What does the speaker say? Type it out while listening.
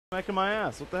smacking my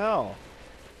ass. What the hell?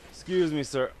 Excuse me,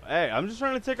 sir. Hey, I'm just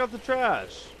trying to take out the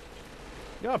trash.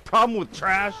 You got a problem with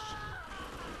trash?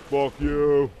 Fuck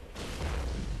you.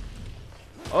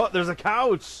 Oh, there's a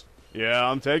couch. Yeah,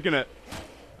 I'm taking it.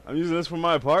 I'm using this for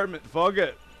my apartment. Fuck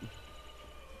it.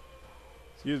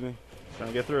 Excuse me. Trying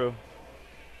to get through.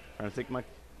 Trying to take my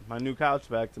new couch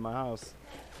back to my house.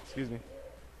 Excuse me.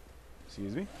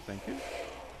 Excuse me. Thank you.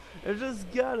 I just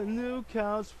got a new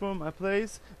couch for my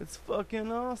place. It's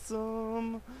fucking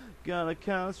awesome. Got a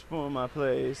couch for my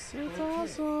place. It's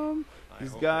awesome.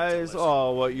 These guys,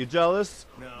 oh, what, you jealous?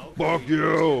 Now, fuck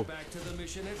you. back to the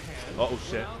mission at hand. Oh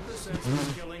shit. The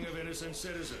senseless killing of innocent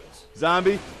citizens.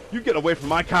 Zombie, you get away from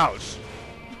my couch.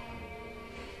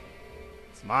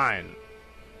 It's mine.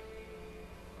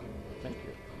 Thank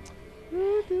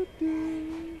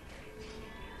you.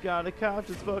 Got a couch,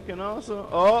 it's fucking awesome.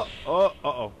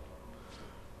 Oh.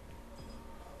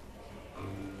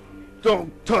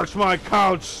 Don't touch my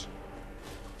couch!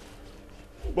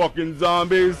 Fucking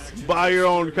zombies, buy your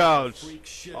own couch.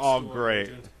 Oh, great.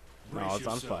 No, it's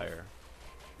on fire.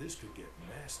 This could get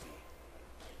nasty.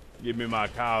 Give me my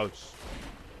couch.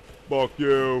 Fuck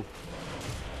you.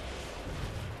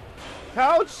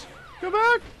 Couch, come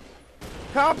back.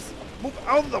 Cops, move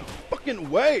out of the fucking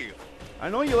way. I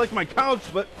know you like my couch,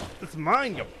 but it's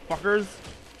mine, you fuckers.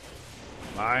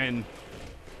 Mine.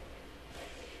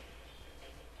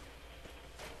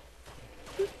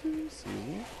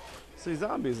 See,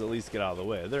 zombies at least get out of the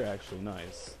way. They're actually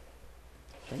nice.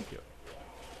 Thank you.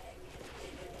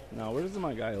 Now, where does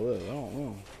my guy live? I don't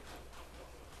know.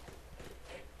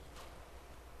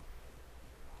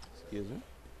 Excuse me.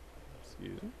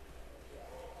 Excuse me.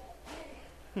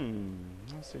 I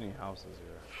don't see any houses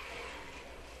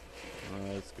here.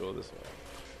 Let's go this way.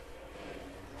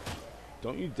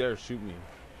 Don't you dare shoot me.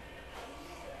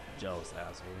 Jealous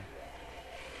asshole.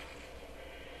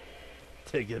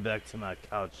 Take it back to my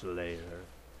couch later.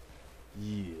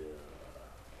 Yeah.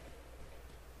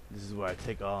 This is where I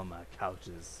take all my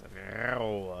couches.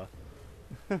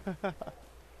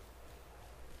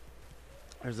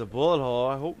 There's a bullet hole.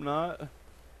 I hope not.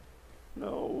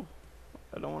 No.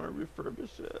 I don't want to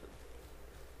refurbish it.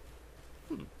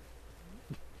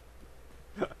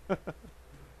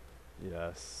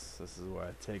 Yes. This is where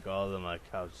I take all of my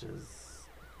couches.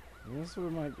 And this is where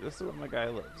my guy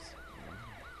lives.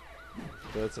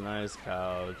 So it's a nice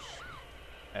couch.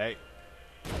 Hey.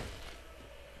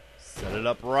 Set it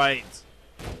up right.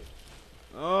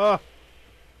 Oh.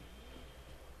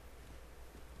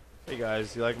 Hey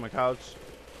guys, you like my couch?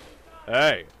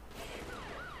 Hey.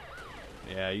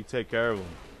 Yeah, you take care of them.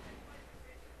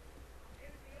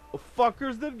 Oh,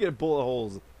 fuckers did get bullet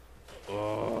holes.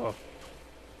 Oh.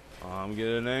 I'm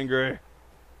getting angry.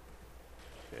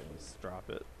 Okay, let's drop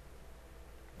it.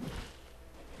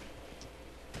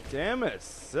 Damn it,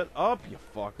 sit up, you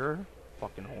fucker.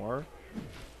 Fucking whore.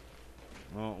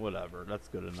 Well, whatever, that's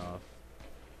good enough.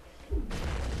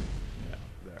 Yeah,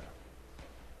 there.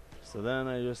 So then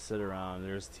I just sit around.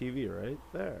 There's TV right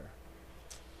there.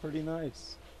 Pretty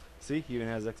nice. See, he even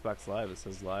has Xbox Live. It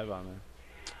says live on there.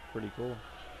 Pretty cool.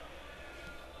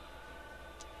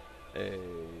 Hey.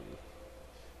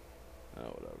 Oh,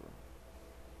 whatever.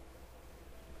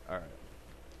 Alright.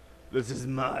 This is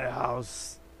my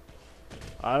house.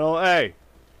 I don't. Hey!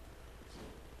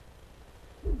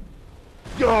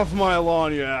 Get off my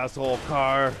lawn, you asshole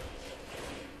car!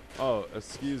 Oh,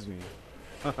 excuse me.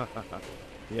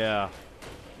 Yeah.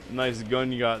 Nice gun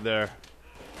you got there.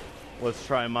 Let's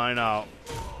try mine out.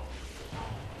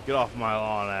 Get off my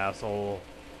lawn, asshole.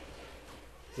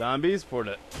 Zombies for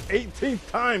the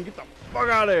 18th time. Get the fuck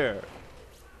out of here.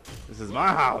 This is my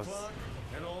house.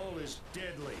 And all is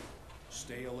deadly.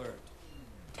 Stay alert.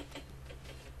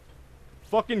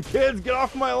 Fucking kids, get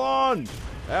off my lawn,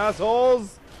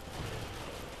 assholes.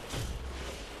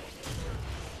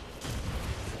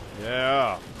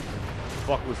 Yeah.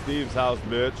 Fuck with Steve's house,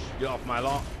 bitch. Get off my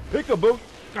lawn. Pick-a-boo.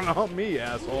 Gonna hump me,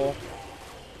 asshole.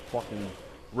 Fucking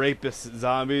rapist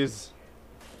zombies.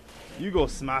 You go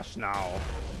smash now.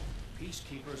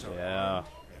 Peacekeepers are yeah.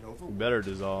 You better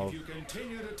dissolve. If you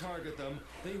continue to target them,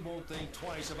 they won't think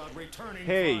twice about returning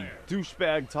hey, fire.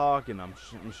 douchebag talking. I'm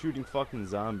shooting fucking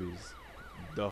zombies.